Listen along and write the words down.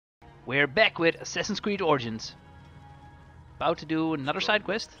We're back with Assassin's Creed Origins. About to do another side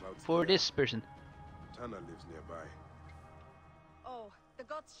quest for this person. Tanner lives nearby. Oh, the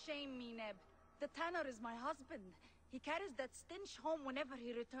gods shame me, Neb. The Tanner is my husband. He carries that stench home whenever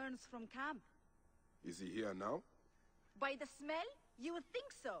he returns from camp. Is he here now? By the smell, you would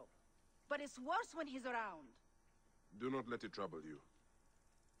think so. But it's worse when he's around. Do not let it trouble you.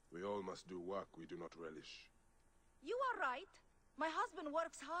 We all must do work we do not relish. You are right. My husband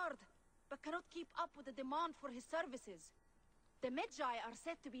works hard, but cannot keep up with the demand for his services. The Medjay are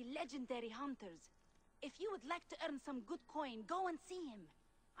said to be legendary hunters. If you would like to earn some good coin, go and see him.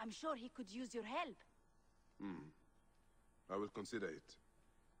 I'm sure he could use your help. I will consider it.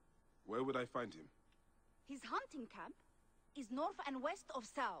 Where would I find him? His hunting camp is north and west of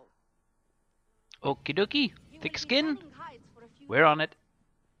Sao. Okie dokie. He will Thick be skin. tanning hides for a few We're on days. it.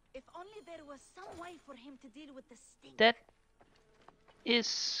 If only there was some way for him to deal with the stink. That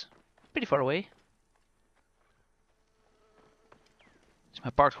is pretty far away. Is my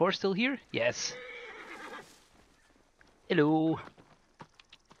parked horse still here? Yes. Hello.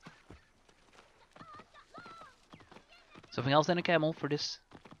 Something else than a camel for this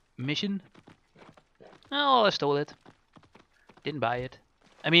mission? Oh, I stole it. Didn't buy it.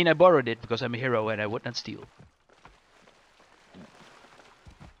 I mean, I borrowed it because I'm a hero and I would not steal.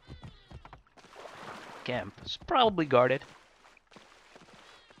 Camp is probably guarded.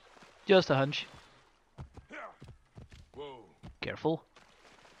 Just a hunch. Whoa. Careful.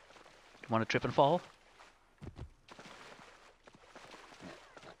 Don't want to trip and fall.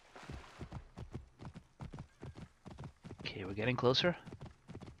 Okay, we're getting closer.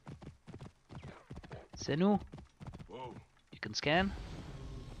 Senu, Whoa. you can scan.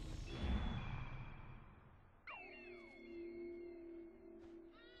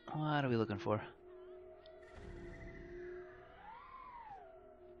 What are we looking for?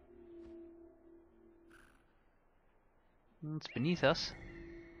 It's beneath us.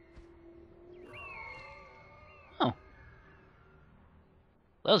 Oh.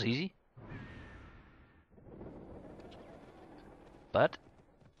 That was easy. But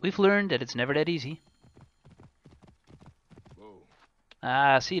we've learned that it's never that easy. Whoa.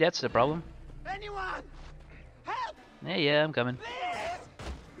 Ah, see, that's the problem. Anyone! Help! Yeah, I'm coming. Please!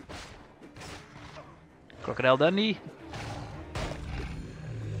 Crocodile Dundee.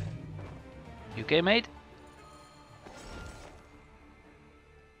 You okay, mate?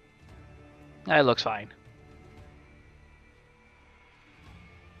 It looks fine.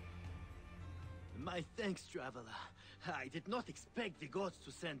 My thanks, traveler. I did not expect the gods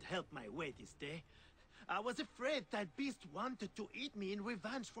to send help my way this day. I was afraid that beast wanted to eat me in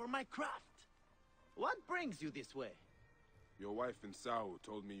revenge for my craft. What brings you this way? Your wife in Sao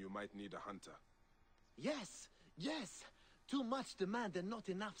told me you might need a hunter. Yes. Too much demand and not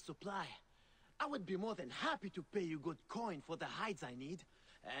enough supply. I would be more than happy to pay you good coin for the hides I need,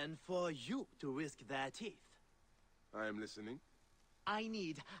 and for you to risk their teeth. I am listening. I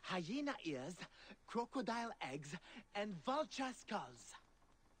need hyena ears, crocodile eggs, and vulture skulls.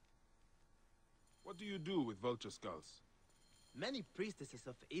 What do you do with vulture skulls? Many priestesses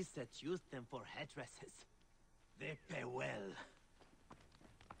of Iset use them for headdresses. They pay well.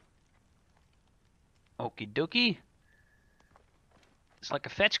 Okie dokie. It's like a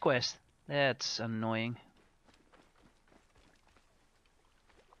fetch quest. That's annoying.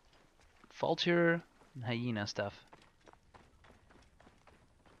 Vulture and hyena stuff.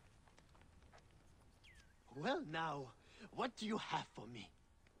 Well now, what do you have for me?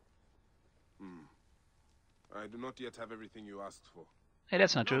 I do not yet have everything you asked for. Hey,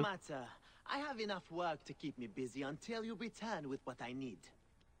 that's not No true. matter. I have enough work to keep me busy until you return with what I need.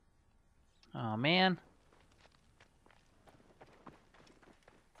 Oh man.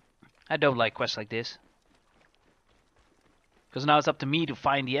 I don't like quests like this. Because now it's up to me to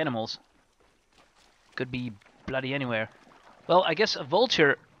find the animals. Could be bloody anywhere. Well, I guess a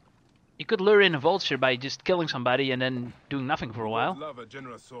vulture... You could lure in a vulture by just killing somebody and then doing nothing for a while. Love a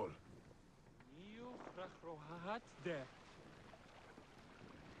generous soul.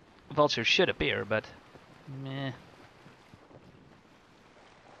 Vultures should appear, but... meh.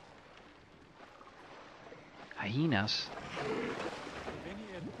 Hyenas.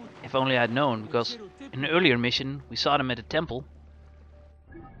 If only I'd known, because in an earlier mission we saw them at the temple.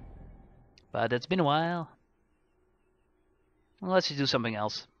 But it's been a while. Well, let's just do something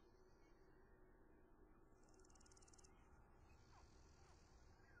else.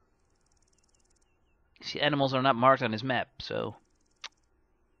 See, animals are not marked on his map, so...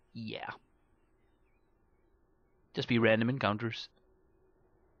 yeah. Just be random encounters.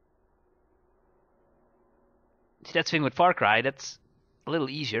 See, that's the thing with Far Cry, that's a little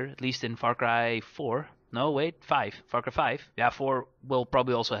easier, at least in Far Cry 4. No, wait, 5. Far Cry 5. Yeah, 4 will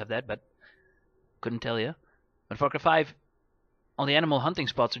probably also have that, but couldn't tell you. But Far Cry 5, all the animal hunting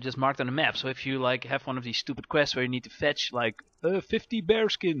spots are just marked on the map. So if you like have one of these stupid quests where you need to fetch like 50 bear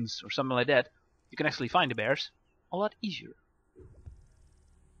skins or something like that, you can actually find the bears a lot easier.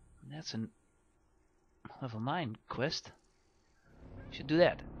 And that's a level 9 quest. Should do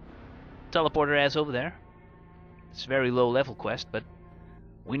that. Teleport her ass over there. It's a very low level quest, but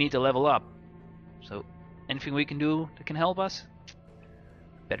we need to level up. So anything we can do that can help us,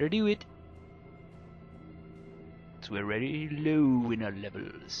 better do it. So we're very low in our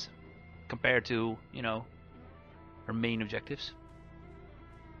levels compared to, you know, our main objectives.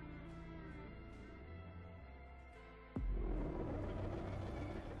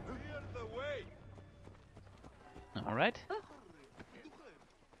 Alright.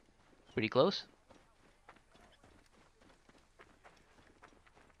 Pretty close.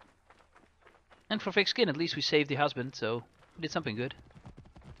 And for fake skin, at least we saved the husband, so we did something good.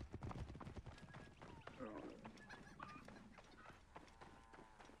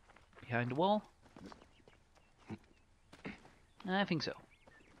 Behind the wall? I think so.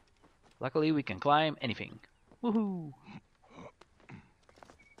 Luckily we can climb anything. Woohoo!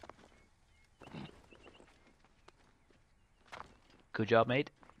 Good job, mate.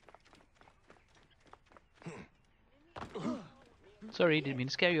 Sorry, didn't mean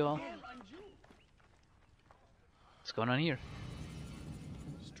to scare you all. What's going on here?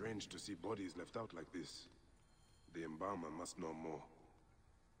 Strange to see bodies left out like this. The embalmer must know more.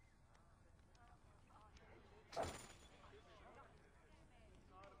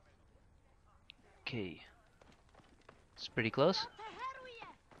 Okay. It's pretty close.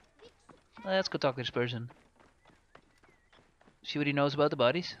 Let's go talk to this person. See what he knows about the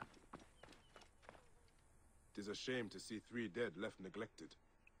bodies. It is a shame to see 3 dead left neglected.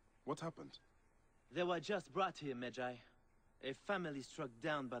 What happened? They were just brought here, Magi. A family struck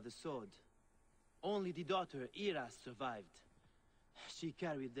down by the sword. Only the daughter, Iras, survived. She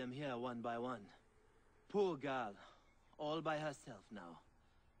carried them here one by one. Poor girl, all by herself now.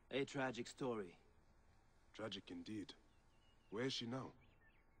 A tragic story. Tragic indeed. Where is she now?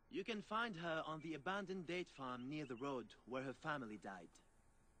 You can find her on the abandoned date farm near the road where her family died.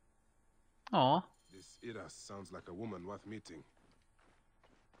 Aw. This Iras sounds like a woman worth meeting.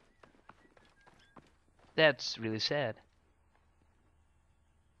 That's really sad.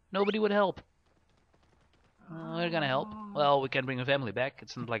 Nobody would help. We're gonna help. Well, we can bring a family back.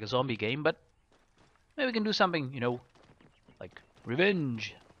 It's not like a zombie game, but maybe we can do something, you know, like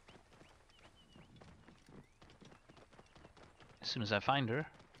revenge. As soon as I find her.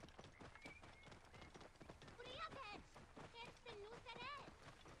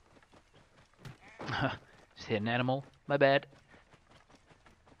 Just hit an animal. My bad.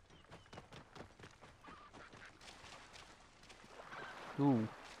 Ooh.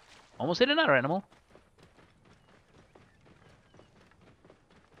 Almost hit another animal.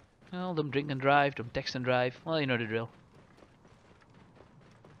 Well, don't drink and drive, don't text and drive. Well, you know the drill.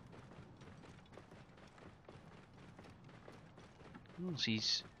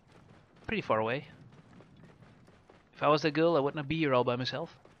 She's pretty far away. If I was that girl, I wouldn't be here all by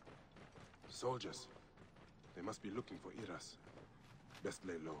myself. Soldiers. They must be looking for Iras. Best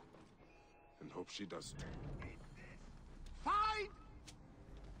lay low. And hope she does too. Fight!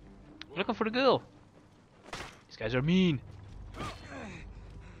 Looking for the girl. These guys are mean.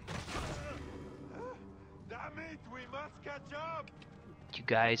 Damn it, we must catch up! You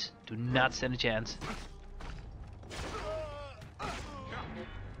guys do not stand a chance.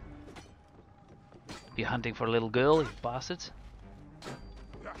 Be hunting for a little girl, you bastards.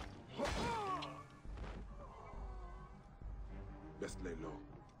 Best lay low.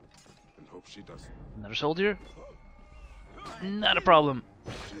 And hope she does. Another soldier? Not a problem.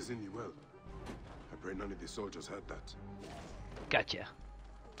 She's in the well. I pray none of the soldiers heard that. Gotcha.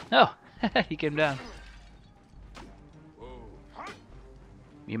 Oh, he came down. Whoa.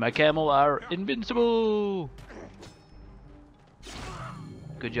 Me and my camel are invincible.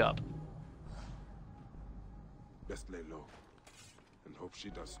 Good job. Best lay low. And hope she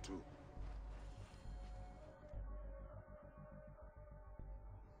does too.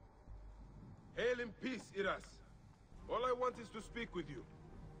 Hail in peace, Iras. All I want is to speak with you.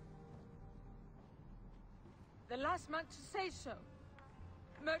 The last man to say so.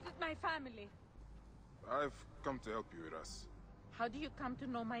 Murdered my family. I've come to help you, Iras. How do you come to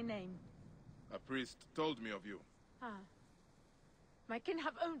know my name? A priest told me of you. Ah. My kin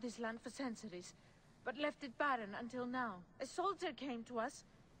have owned this land for centuries, but left it barren until now. A soldier came to us,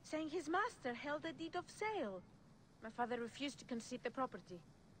 saying his master held a deed of sale. My father refused to concede the property.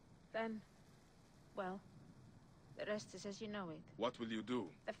 Then, well, the rest is as you know it. What will you do?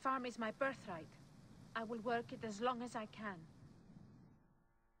 The farm is my birthright. I will work it as long as I can.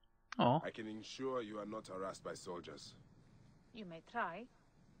 Oh, I can ensure you are not harassed by soldiers. You may try.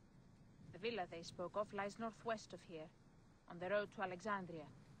 The villa they spoke of lies northwest of here, on the road to Alexandria.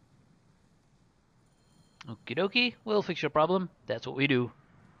 okie dokie. We'll fix your problem. That's what we do.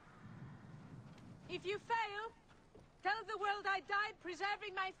 If you fail, tell the world I died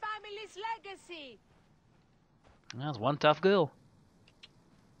preserving my family's legacy. That's one tough girl.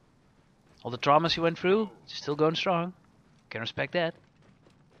 All the traumas you went through, she's still going strong. Can respect that.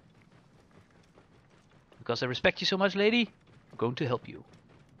 Because I respect you so much, lady, I'm going to help you.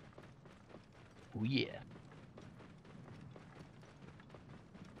 Oh yeah.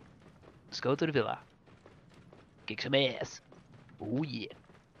 Let's go to the villa. Kick some ass. Oh yeah.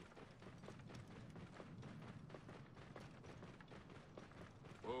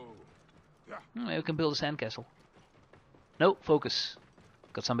 Oh, yeah. Maybe we can build a sandcastle. No, focus.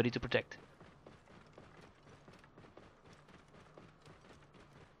 Got somebody to protect.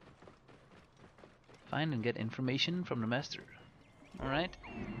 Find and get information from the master. Alright.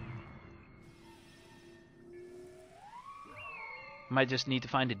 Might just need to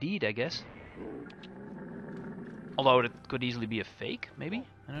find a deed, I guess. Although it could easily be a fake, maybe?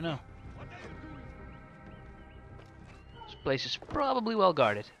 I don't know. This place is probably well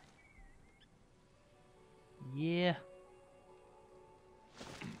guarded. Yeah.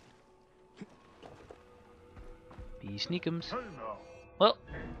 Be sneakums. Well,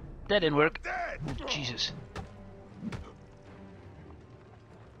 that didn't work. Oh, Jesus.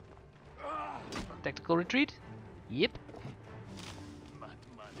 Tactical retreat? Yep.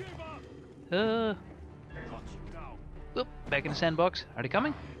 Oop, back in the sandbox. Are they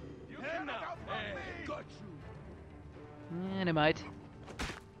coming? Yeah, they might.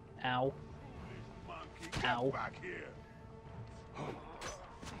 Ow. Ow.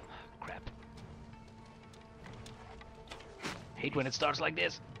 Crap. Hate when it starts like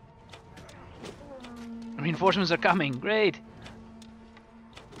this. Reinforcements are coming. Great.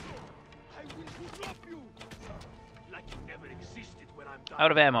 Out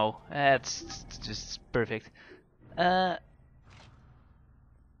of ammo. That's just perfect.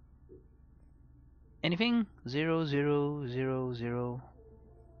 Anything? 0, 0, 0, 0.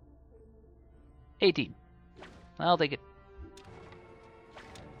 18. I'll take it.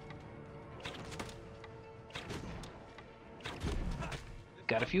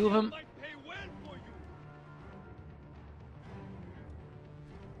 Got a few of them.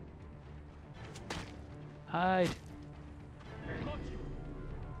 Hide.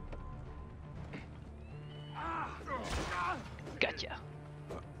 Gotcha.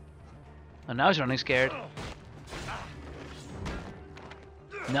 Oh, now he's running scared.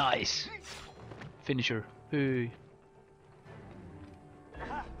 Nice. Finisher. Hey.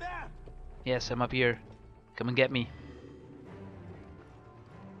 Yes, I'm up here. Come and get me.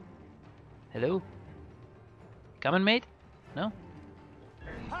 Hello? Coming, mate? No?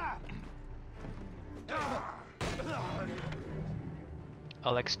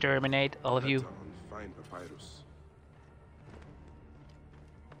 I'll exterminate all of you. Letter on fine papyrus.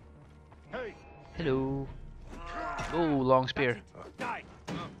 Hello. Oh, long spear. Ah,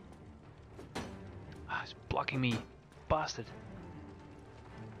 he's blocking me. Bastard.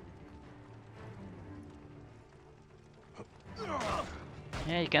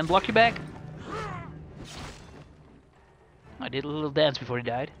 Yeah, you can't block your back. I did a little dance before he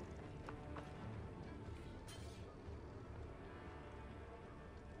died.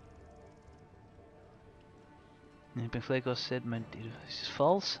 Penfleco said my is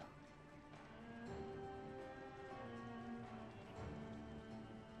false.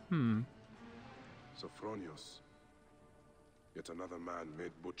 Sophronios. Yet another man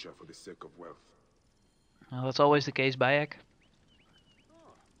made butcher for the sake of wealth. Well, that's always the case, Bayek.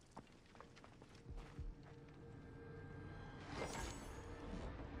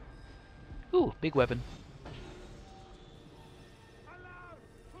 Ooh, big weapon.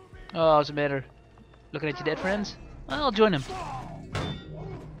 Oh, what's the matter? Looking at your dead friends? Well, I'll join him.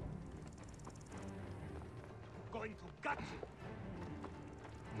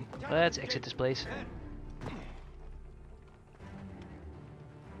 Let's exit this place.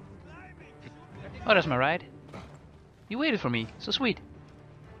 Oh, that's my ride. You waited for me. So sweet.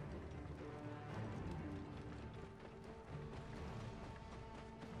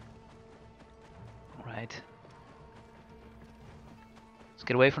 Alright. Let's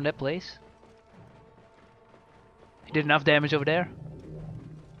get away from that place. You did enough damage over there.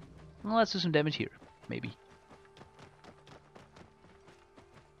 Well, let's do some damage here. Maybe.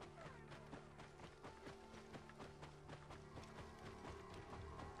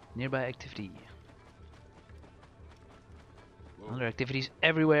 Nearby activity. Other activities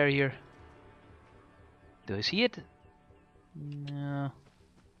everywhere here. Do I see it? No.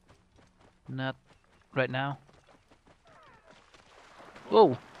 Not right now.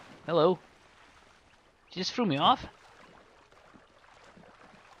 Whoa! Hello. She just threw me off?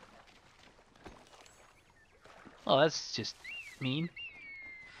 Oh, that's just mean.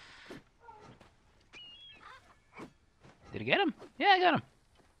 Did I get him? Yeah, I got him.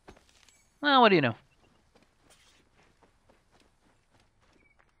 Well, what do you know?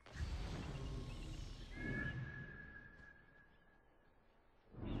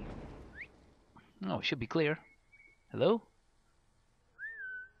 Oh, it should be clear. Hello?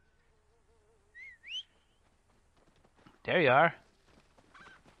 There you are.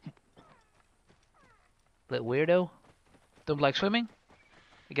 Little weirdo. Don't like swimming?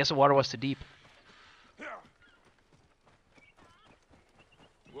 I guess the water was too deep.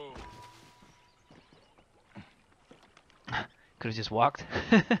 Whoa. Could have just walked.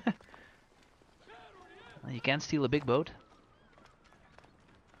 Well, you can't steal a big boat.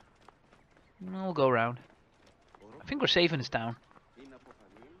 We'll go around. I think we're safe in this town.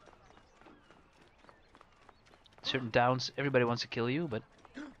 Certain towns, everybody wants to kill you, but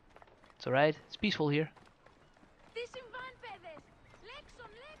it's alright. It's peaceful here.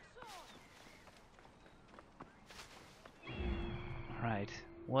 Alright,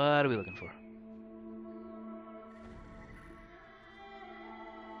 what are we looking for?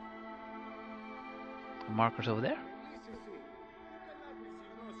 Markers over there.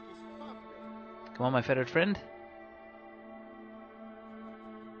 Come on, my feathered friend.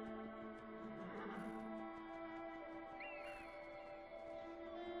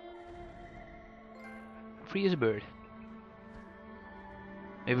 Free as a bird.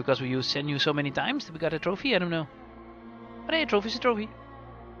 Maybe because we used Senyu so many times that we got a trophy? I don't know. But hey, a trophy's a trophy.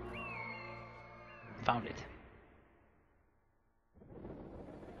 Found it.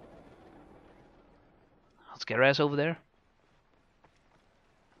 Let's get our ass over there.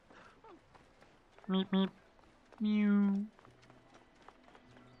 Meep meep. Mew.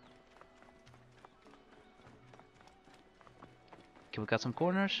 Okay, we got some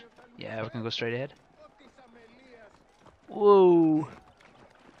corners. Yeah, we can go straight ahead. Whoa!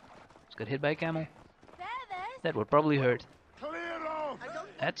 Just got hit by a camel. That would probably hurt.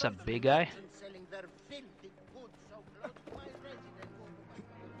 That's a big guy.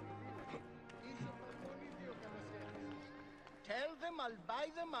 Tell them I'll buy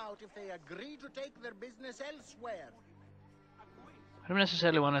them out if they agree to take their business elsewhere. I don't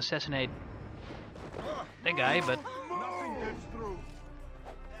necessarily want to assassinate that guy, but Nothing gets through.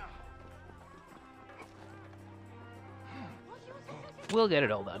 we'll get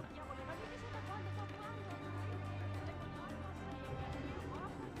it all done.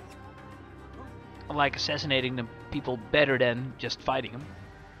 I like assassinating the people better than just fighting them.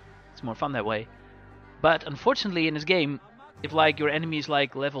 It's more fun that way. But unfortunately in this game, if like your enemy is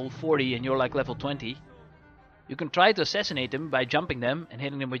like level 40 and you're like level 20, you can try to assassinate them by jumping them and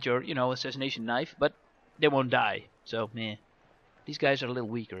hitting them with your, you know, assassination knife, but they won't die. So, meh. These guys are a little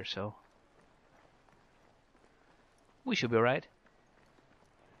weaker, so we should be alright.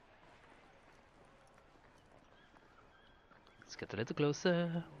 Let's get a little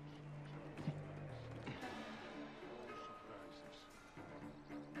closer.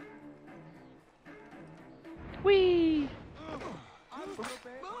 Whee!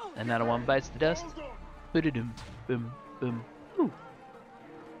 Another one bites the dust. Boom, boom, boom. Ooh.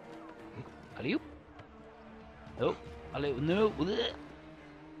 Alley-oop. Oh, alley-oop. No.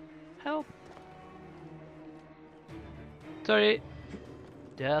 Help. Sorry.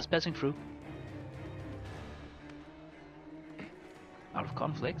 Just passing through. Out of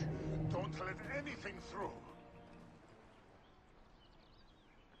conflict. Don't let anything through.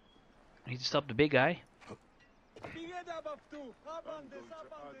 I need to stop the big guy. I'm going to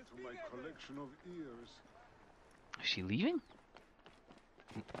add to my collection of ears. Is she leaving?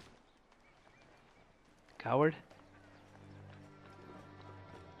 Coward.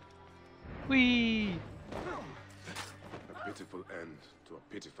 Whee! A pitiful end to a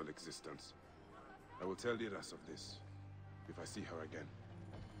pitiful existence. I will tell Iras of this if I see her again.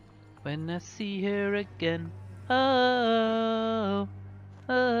 When I see her again. Oh.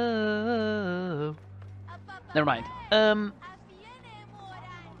 Oh. Never mind.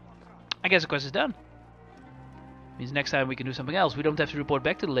 I guess the quest is done. Means next time we can do something else. We don't have to report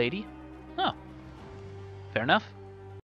back to the lady. Oh. Fair enough.